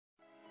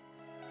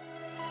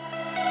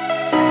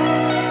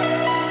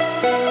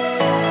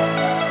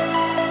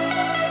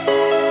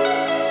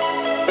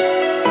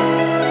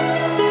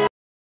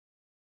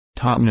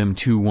Tottenham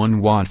 2-1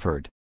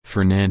 Watford,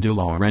 Fernando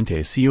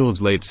Llorente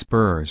seals late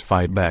Spurs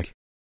fight back.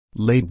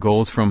 Late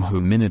goals from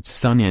Heung-Min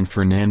Son and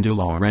Fernando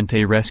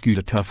Llorente rescued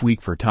a tough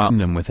week for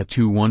Tottenham with a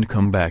 2-1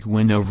 comeback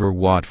win over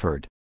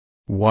Watford.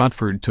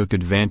 Watford took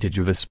advantage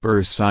of a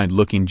Spurs side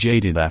looking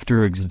jaded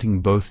after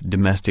exiting both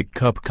domestic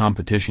cup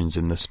competitions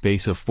in the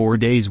space of 4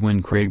 days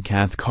when Craig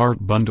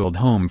Cathcart bundled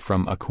home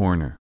from a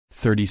corner,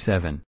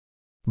 37.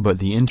 But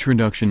the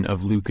introduction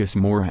of Lucas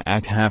Moura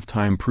at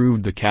halftime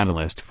proved the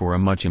catalyst for a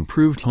much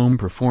improved home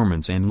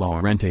performance, and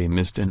Llorente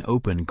missed an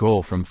open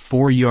goal from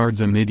 4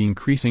 yards amid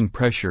increasing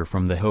pressure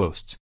from the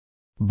hosts.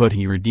 But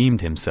he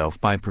redeemed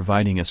himself by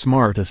providing a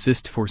smart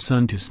assist for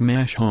Son to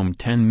smash home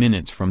 10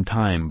 minutes from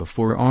time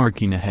before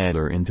arcing a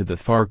header into the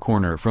far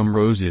corner from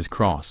Rose's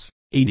cross,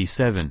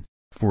 87,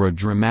 for a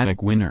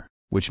dramatic winner,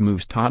 which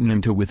moves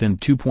Tottenham to within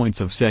 2 points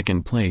of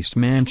second-placed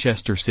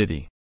Manchester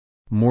City.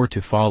 More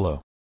to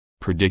follow.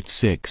 Predict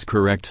 6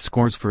 correct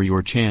scores for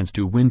your chance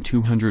to win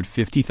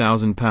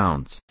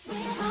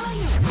 £250,000.